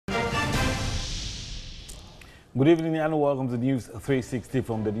Good evening and welcome to News 360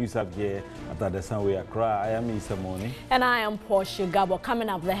 from the news up here at Adesanwe Accra. I am Isa Moni. And I am Portia Gabo. Coming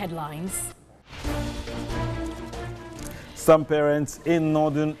up the headlines. Some parents in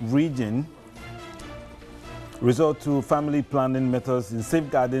northern region resort to family planning methods in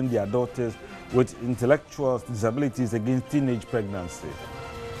safeguarding their daughters with intellectual disabilities against teenage pregnancy.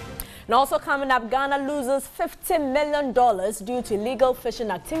 And also coming up, Ghana loses $50 million due to illegal fishing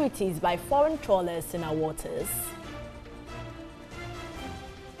activities by foreign trawlers in our waters.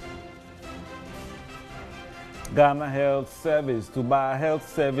 Ghana Health Service to bar health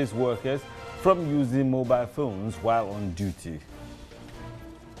service workers from using mobile phones while on duty.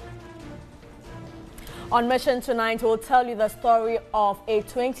 On Mission tonight, we'll tell you the story of a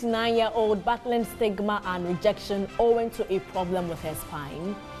 29-year-old battling stigma and rejection owing to a problem with her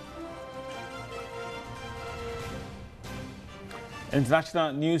spine.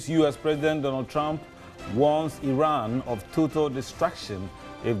 International news: U.S. President Donald Trump warns Iran of total destruction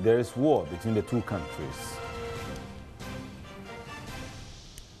if there is war between the two countries.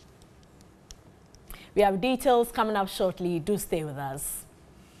 We have details coming up shortly. Do stay with us.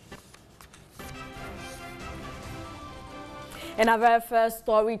 In our very first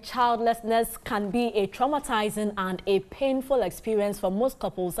story, childlessness can be a traumatizing and a painful experience for most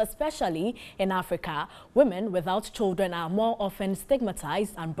couples, especially in Africa. Women without children are more often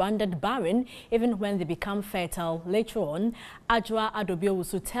stigmatized and branded barren, even when they become fertile later on. Ajwa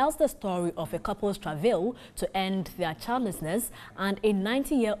Adobiowusu tells the story of a couple's travail to end their childlessness and a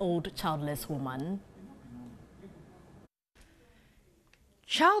 90-year-old childless woman.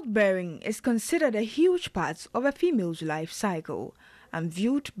 Childbearing is considered a huge part of a female's life cycle and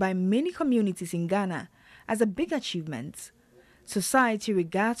viewed by many communities in Ghana as a big achievement. Society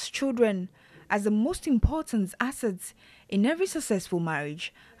regards children as the most important assets in every successful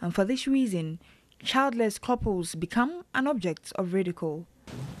marriage, and for this reason, childless couples become an object of ridicule.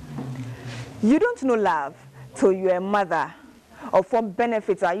 You don't know love till you're a mother, or what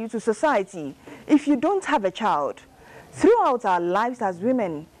benefits are you to society if you don't have a child? Throughout our lives as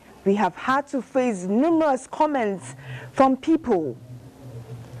women, we have had to face numerous comments from people.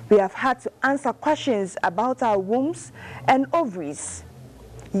 We have had to answer questions about our wombs and ovaries.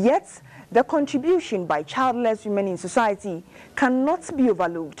 Yet, the contribution by childless women in society cannot be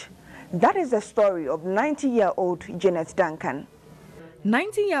overlooked. That is the story of 90-year-old Janet Duncan.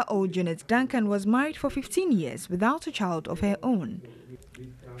 90-year-old Janet Duncan was married for 15 years without a child of her own.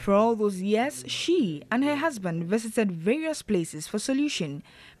 For all those years, she and her husband visited various places for solution,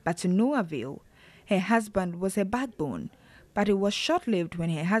 but to no avail. Her husband was her backbone, but it was short-lived when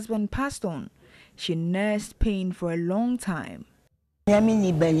her husband passed on. She nursed pain for a long time.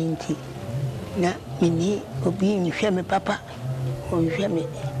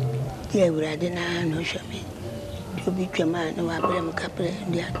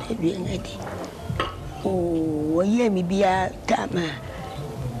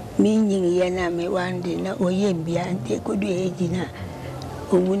 Meaning yana me one day na oyembia and take good ejina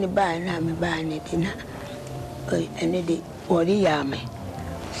owuni ba na me ba ne dina ene de ori ya me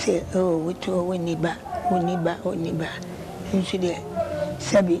say oh wuto woni ba nsu de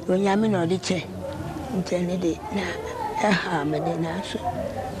sabi onyame na odi che ntene de na aha me de na so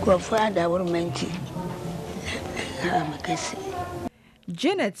go father wormenti ha makasi.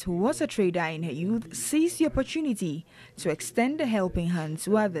 Janet, who was a trader in her youth, seized the opportunity to extend a helping hand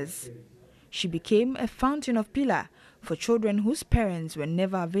to others. She became a fountain of pillar for children whose parents were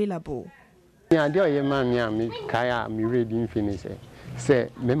never available. Yeah, dear mammy, Kaya, me reading finish. Say,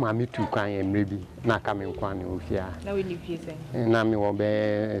 me mammy too kind, maybe not coming one here. Now we live here, and I will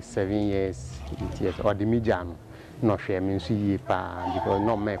be 7 years, 8 years, or the medium. No share me see pa because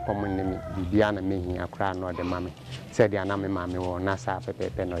no me common name Bibiana me a crown or the mammy. Said the aname mammy or Nasa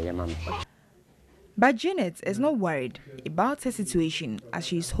Pepe no ye mammy. But Janet is not worried about her situation, as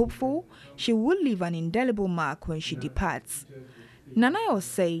she is hopeful she will leave an indelible mark when she departs. Nanayo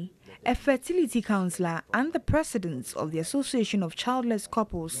say, a fertility counselor and the president of the Association of Childless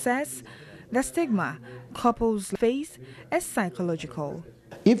Couples, says the stigma couples face is psychological.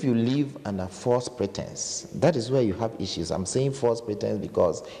 If you live under false pretense, that is where you have issues. I'm saying false pretense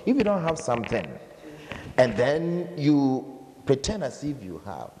because if you don't have something and then you pretend as if you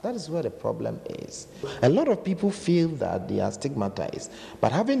have, that is where the problem is. A lot of people feel that they are stigmatized,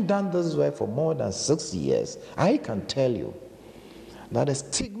 but having done this work for more than 6 years, I can tell you that the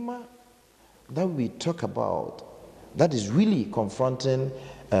stigma that we talk about that is really confronting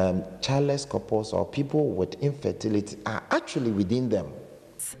childless couples or people with infertility are actually within them.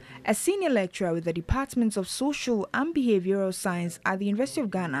 A senior lecturer with the Department of Social and Behavioral Science at the University of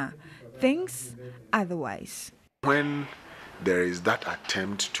Ghana thinks otherwise. When there is that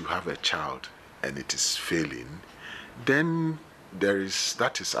attempt to have a child and it is failing, then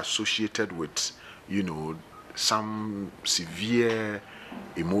that is associated with, some severe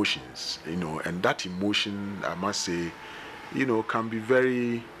emotions, and that emotion, I must say, can be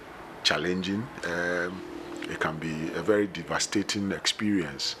very challenging. It can be a very devastating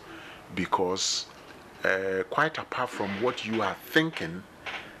experience because quite apart from what you are thinking,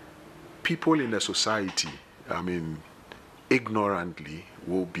 people in a society, ignorantly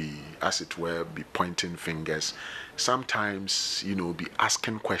will be, as it were, be pointing fingers, sometimes, be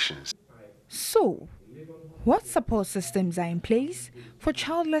asking questions. So, what support systems are in place for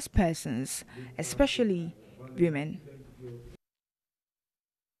childless persons, especially women?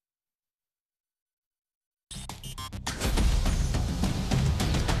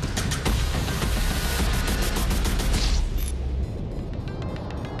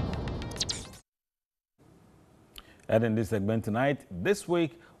 And in this segment tonight, this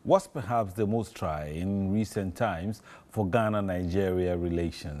week was perhaps the most trying in recent times for Ghana-Nigeria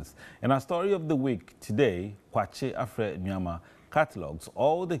relations. In our story of the week today, Kwache Afre Nyama catalogues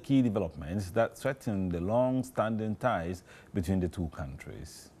all the key developments that threaten the long-standing ties between the two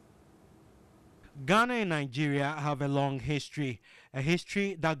countries. Ghana and Nigeria have a long history, a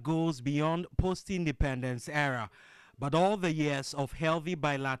history that goes beyond post-independence era. But all the years of healthy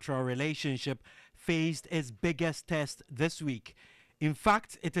bilateral relationship faced its biggest test this week. In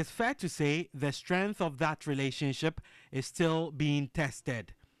fact, it is fair to say the strength of that relationship is still being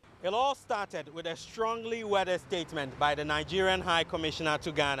tested. It all started with a strongly worded statement by the Nigerian High Commissioner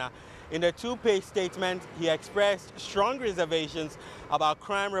to Ghana. In the two-page statement, he expressed strong reservations about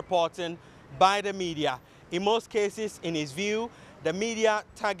crime reporting by the media. In most cases, in his view, the media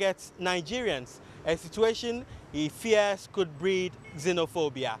targets Nigerians, a situation he fears could breed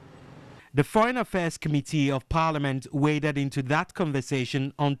xenophobia. The Foreign Affairs Committee of Parliament waded into that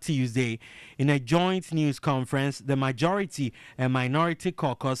conversation on Tuesday. In a joint news conference, the majority and minority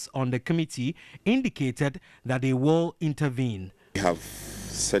caucus on the committee indicated that they will intervene. We have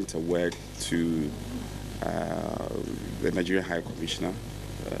sent a word to the Nigerian High Commissioner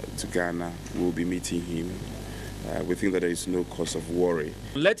to Ghana. We will be meeting him. We think that there is no cause of worry.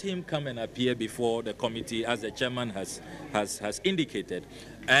 Let him come and appear before the committee as the chairman has indicated,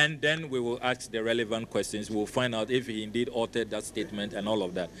 and then we will ask the relevant questions. We'll find out if he indeed altered that statement and all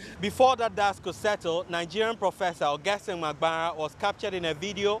of that. Before that dust could settle, Nigerian professor Augustine Magbara was captured in a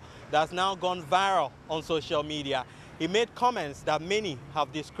video that's now gone viral on social media. He made comments that many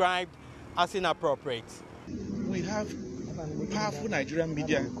have described as inappropriate. We have powerful Nigerian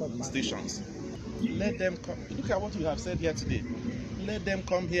media stations. Let them come. Look at what you have said here today. Let them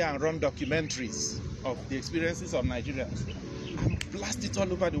come here and run documentaries of the experiences of Nigerians and blast it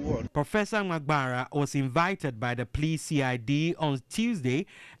all over the world. Professor Magbara was invited by the police CID on Tuesday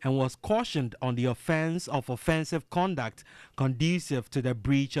and was cautioned on the offense of offensive conduct conducive to the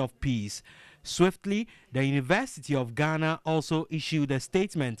breach of peace. Swiftly, the University of Ghana also issued a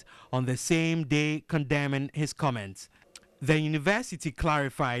statement on the same day condemning his comments. The university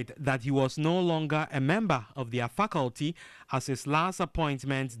clarified that he was no longer a member of their faculty as his last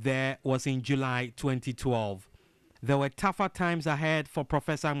appointment there was in July 2012. There were tougher times ahead for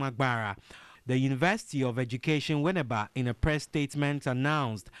Professor Magbara. The University of Education Winneba in a press statement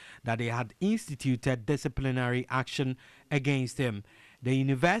announced that they had instituted disciplinary action against him. The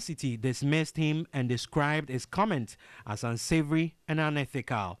university dismissed him and described his comment as unsavory and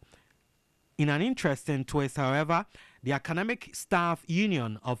unethical. In an interesting twist, however, the Academic Staff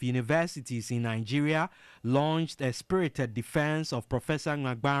Union of Universities in Nigeria launched a spirited defense of Professor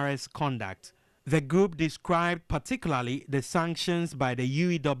Magbara's conduct. The group described particularly the sanctions by the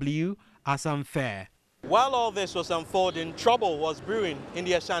UEW as unfair. While all this was unfolding, trouble was brewing in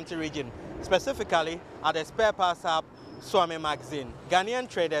the Ashanti region, specifically at the spare parts hub Swami Magazine. Ghanaian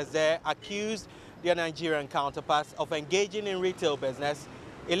traders there accused their Nigerian counterparts of engaging in retail business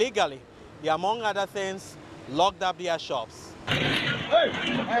illegally. They, among other things, locked up their shops.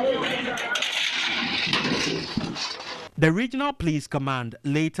 The regional police command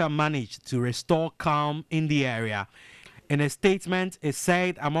later managed to restore calm in the area. In a statement, it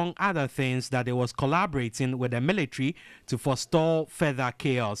said, among other things, that it was collaborating with the military to forestall further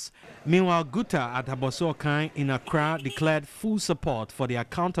chaos. Meanwhile, Guta at Abosokan in Accra declared full support for their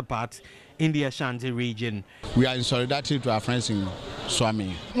counterparts in the Ashanti region. We are in solidarity to our friends in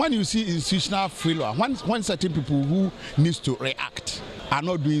Swami. When you see institutional failure, when certain people who need to react are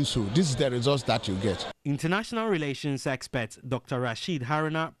not doing so, this is the results that you get. International relations expert Dr. Rashid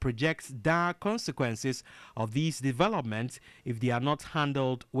Haruna projects dire consequences of these developments if they are not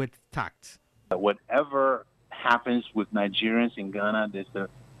handled with tact. Whatever happens with Nigerians in Ghana, there's a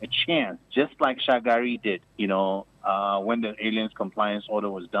chance, just like Shagari did, when the aliens compliance order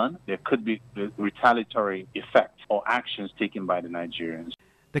was done, there could be retaliatory effects or actions taken by the Nigerians.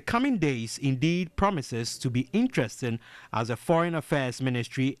 The coming days indeed promises to be interesting as the Foreign Affairs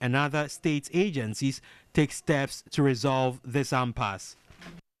Ministry and other state agencies take steps to resolve this impasse.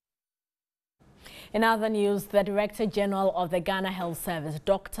 In other news, the Director General of the Ghana Health Service,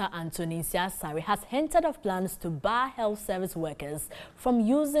 Dr. Anthony Siasari, has hinted of plans to bar health service workers from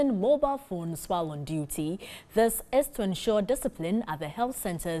using mobile phones while on duty. This is to ensure discipline at the health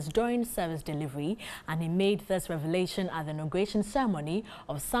centers during service delivery, and he made this revelation at the inauguration ceremony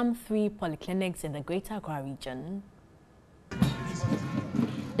of some 3 polyclinics in the Greater Accra region.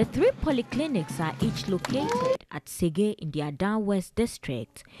 The 3 polyclinics are each located at Sege in the Adan West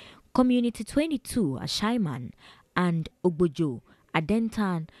District, Community 22 Ashaiman, and Ogbojo,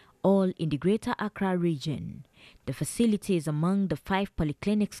 Adentan, all in the Greater Accra region. The facility is among the 5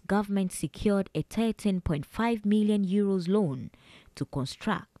 polyclinics government secured a 13.5 million euros loan to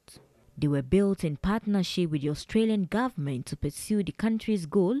construct. They were built in partnership with the Australian government to pursue the country's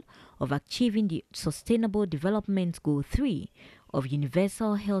goal of achieving the Sustainable Development Goal 3 of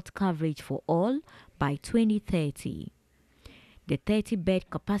universal health coverage for all by 2030. The 30-bed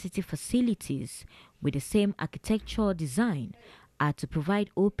capacity facilities with the same architectural design are to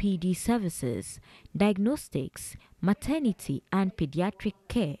provide OPD services, diagnostics, maternity and pediatric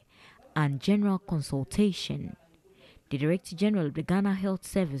care, and general consultation. The Director General of the Ghana Health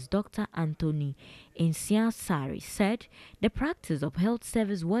Service, Dr. Anthony Siasari, said the practice of health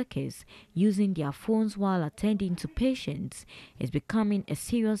service workers using their phones while attending to patients is becoming a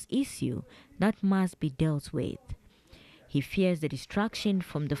serious issue that must be dealt with. He fears the distraction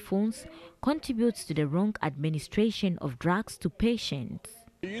from the phones contributes to the wrong administration of drugs to patients.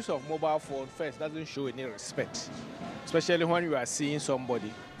 The use of mobile phone first doesn't show any respect, especially when you are seeing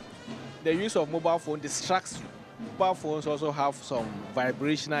somebody. The use of mobile phone distracts you. Mobile phones also have some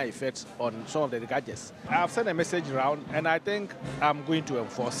vibrational effects on some of the gadgets. I've sent a message around and I think I'm going to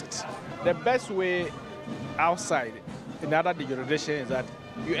enforce it. The best way outside in other jurisdiction is that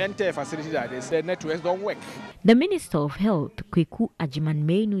you enter a facility that this, the networks don't work. The Minister of Health, Kweku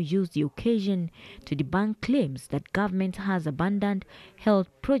Ajimanmenu, used the occasion to debunk claims that government has abandoned health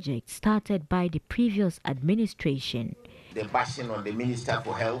projects started by the previous administration. The bashing on the Minister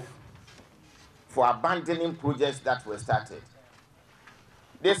for Health for abandoning projects that were started.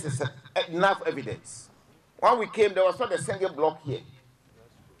 This is enough evidence. When we came, there was not a single block here.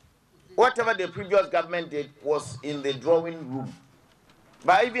 Whatever the previous government did was in the drawing room.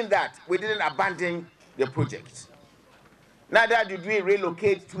 But even that, we didn't abandon the project. Neither did we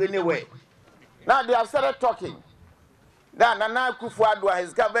relocate to anywhere. Now they have started talking that Nana Akufo-Addo,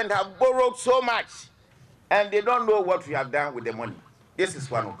 his government, have borrowed so much and they don't know what we have done with the money. This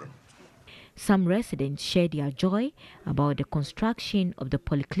is one of them. Some residents shared their joy about the construction of the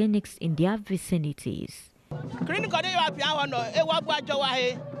polyclinics in their vicinities.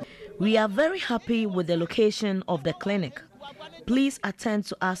 We are very happy with the location of the clinic. Please attend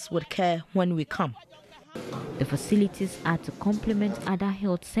to us with care when we come. The facilities are to complement other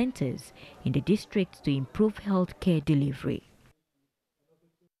health centers in the district to improve health care delivery.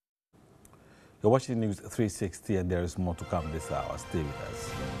 You're watching News 360 and there is more to come this hour. Stay with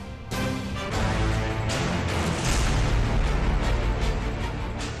us.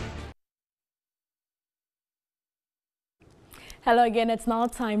 Hello again, it's now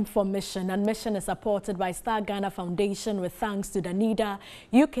time for Mission, and Mission is supported by Star Ghana Foundation with thanks to the NIDA,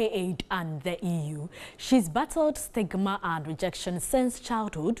 UK Aid and the EU. She's battled stigma and rejection since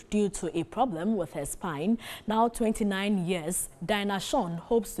childhood due to a problem with her spine. Now 29 years, Dinah Shawn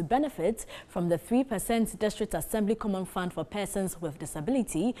hopes to benefit from the 3% District Assembly Common Fund for Persons with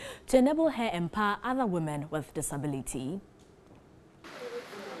Disability to enable her empower other women with disability.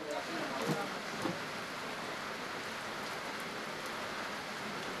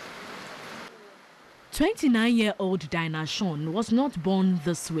 29-year-old Dinah Shawn was not born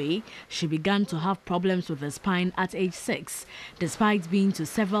this way. She began to have problems with her spine at age 6. Despite being to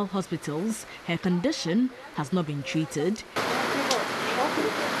several hospitals, her condition has not been treated.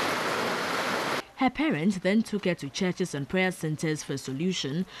 Her parents then took her to churches and prayer centers for a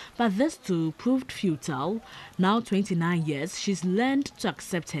solution, but this too proved futile. Now 29 years, she's learned to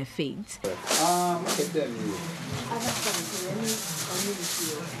accept her fate.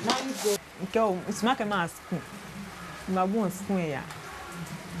 It's my mask. My bones square.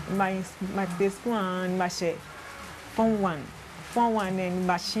 My school and my share. Phone one and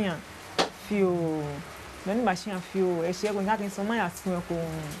machine few. Then machine few. A share when having some my school.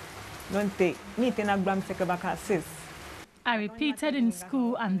 Don't take. Me tena gram sekabaka sis. I repeated in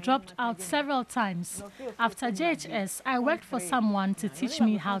school and dropped out several times. After JHS, I worked for someone to teach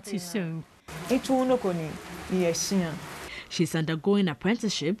me how to sew. She's undergoing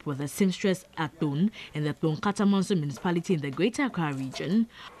apprenticeship with a seamstress at Thun in the Thun-Katamanso municipality in the Greater Accra region.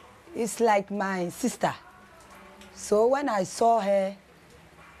 It's like my sister. So when I saw her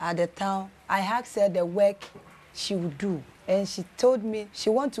at the town, I asked her the work she would do. And she told me she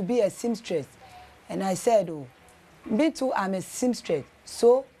wants to be a seamstress. And I said, oh, me too, I'm a seamstress.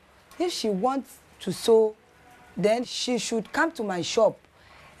 So if she wants to sew, then she should come to my shop.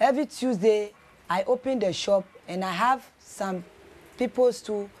 Every Tuesday, I open the shop and I have some people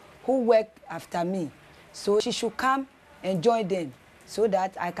too who work after me. So she should come and join them so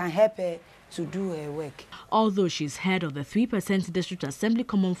that I can help her to do her work. Although she's head of the 3% District Assembly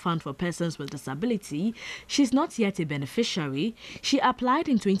Common Fund for Persons with Disability, she's not yet a beneficiary. She applied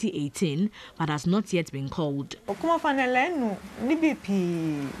in 2018 but has not yet been called.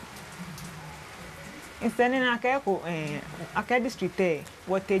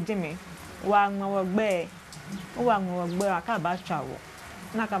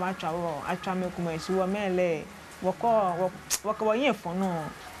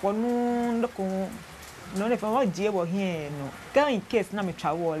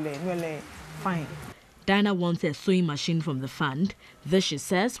 Diana wants a sewing machine from the fund. This, she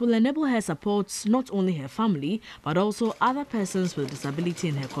says, will enable her support not only her family, but also other persons with disability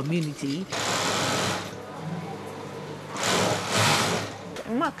in her community.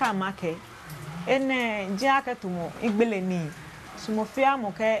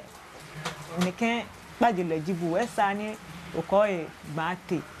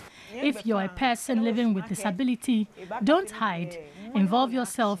 If you're a person living with disability, don't hide. Involve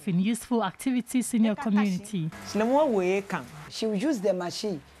yourself in useful activities in your community. She will use the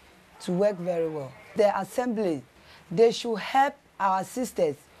machine to work very well. The assembly, they should help our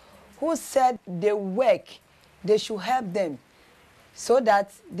sisters who said they work. They should help them so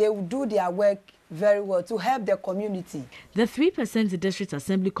that they will do their work very well to help the community. The 3% District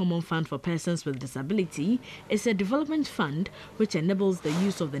Assembly Common Fund for Persons with Disability is a development fund which enables the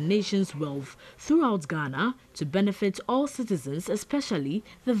use of the nation's wealth throughout Ghana to benefit all citizens, especially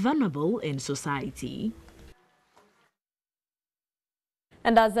the vulnerable in society.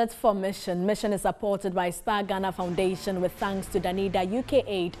 And that's it for Mission. Mission is supported by Star Ghana Foundation with thanks to Danida, UK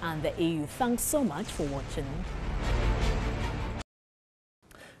Aid and the EU. Thanks so much for watching.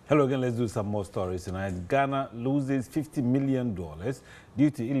 Hello again, let's do some more stories tonight. Ghana loses $50 million due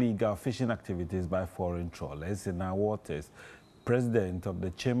to illegal fishing activities by foreign trawlers in our waters. President of the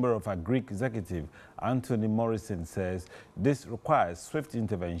Chamber of Agri-Executive, Anthony Morrison, says this requires swift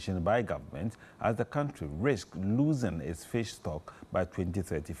intervention by government as the country risks losing its fish stock by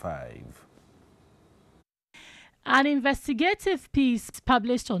 2035. An investigative piece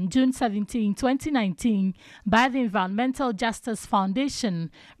published on June 17, 2019 by the Environmental Justice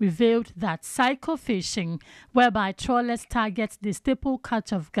Foundation revealed that cycle fishing, whereby trawlers target the staple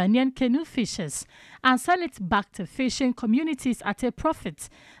catch of Ghanaian canoe fishers and sell it back to fishing communities at a profit,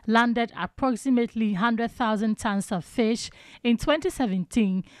 landed approximately 100,000 tons of fish in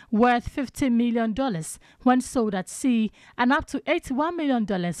 2017 worth $50 million when sold at sea and up to $81 million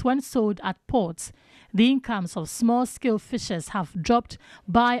when sold at ports. The incomes of small-scale fishers have dropped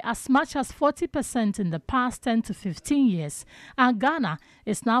by as much as 40% in the past 10 to 15 years, and Ghana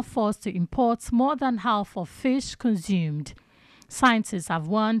is now forced to import more than half of fish consumed. Scientists have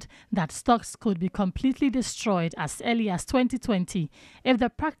warned that stocks could be completely destroyed as early as 2020 if the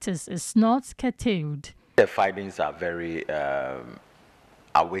practice is not curtailed. The findings are very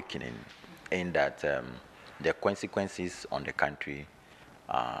awakening in that the consequences on the country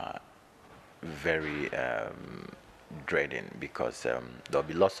are very dreading, because there'll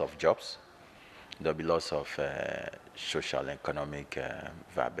be loss of jobs, there'll be loss of social and economic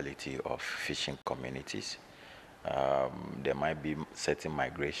viability of fishing communities. There might be certain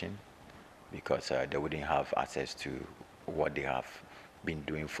migration because they wouldn't have access to what they have been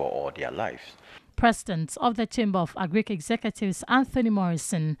doing for all their lives. President of the Chamber of Agri-Executives, Anthony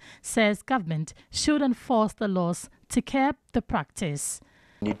Morrison, says government should enforce the laws to curb the practice.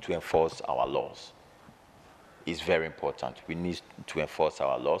 We need to enforce our laws. It's very important. We need to enforce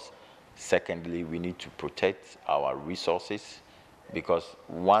our laws. Secondly, we need to protect our resources, because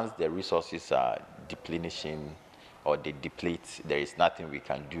once the resources are depleting or they deplete, there is nothing we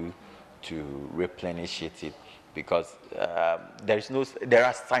can do to replenish it, because there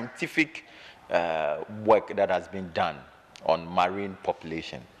are scientific work that has been done on marine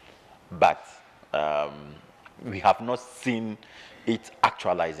population, but we have not seen it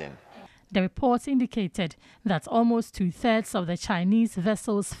actualizing. The report indicated that almost 2/3 of the Chinese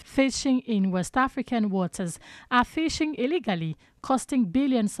vessels fishing in West African waters are fishing illegally, costing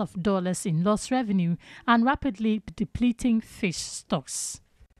billions of dollars in lost revenue and rapidly depleting fish stocks.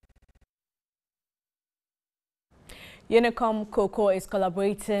 Unicom Cocoa is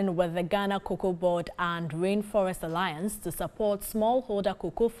collaborating with the Ghana Cocoa Board and Rainforest Alliance to support smallholder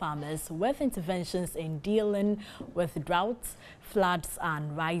cocoa farmers with interventions in dealing with droughts, floods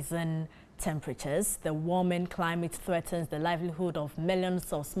and rising temperatures. The warming climate threatens the livelihood of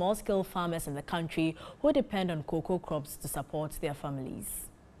millions of small-scale farmers in the country who depend on cocoa crops to support their families.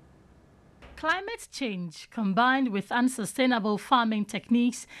 Climate change, combined with unsustainable farming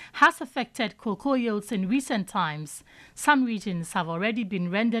techniques, has affected cocoa yields in recent times. Some regions have already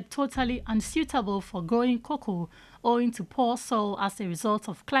been rendered totally unsuitable for growing cocoa owing to poor soil as a result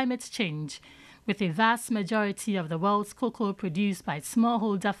of climate change. With a vast majority of the world's cocoa produced by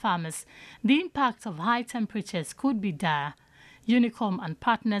smallholder farmers, the impact of high temperatures could be dire. Unicom and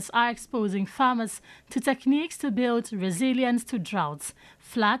partners are exposing farmers to techniques to build resilience to droughts,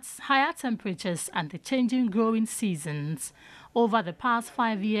 floods, higher temperatures and the changing growing seasons. Over the past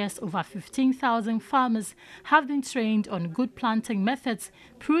 5 years, over 15,000 farmers have been trained on good planting methods,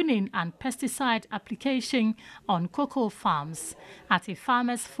 pruning and pesticide application on cocoa farms. At a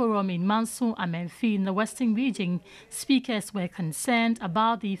farmers' forum in Manso Amenfi in the Western region, speakers were concerned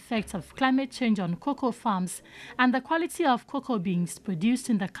about the effects of climate change on cocoa farms and the quality of cocoa beans produced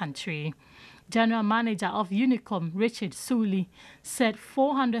in the country. General Manager of Unicom, Richard Sully, said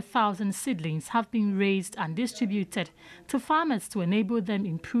 400,000 seedlings have been raised and distributed to farmers to enable them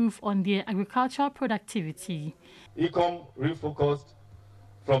improve on their agricultural productivity. Unicom refocused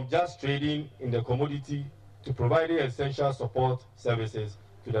from just trading in the commodity to providing essential support services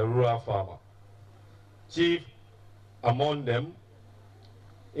to the rural farmer. Chief among them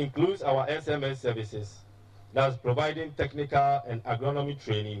includes our SMS services, that's providing technical and agronomy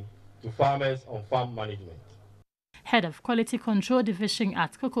training to farmers on farm management. Head of Quality Control Division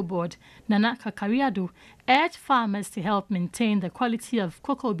at Cocoa Board, Nana Kakariado, urged farmers to help maintain the quality of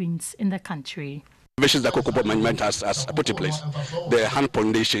cocoa beans in the country. Divisions that Cocoa Board management has put in place, the hand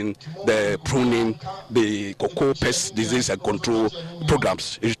pollination, the pruning, the cocoa pest disease and control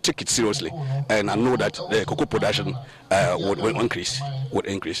programs, you should take it seriously. And I know that the cocoa production would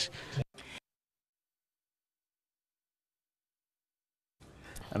increase.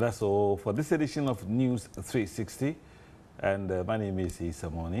 And that's all for this edition of News 360. And my name is Isa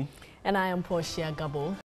Moni. And I am Portia Gabo.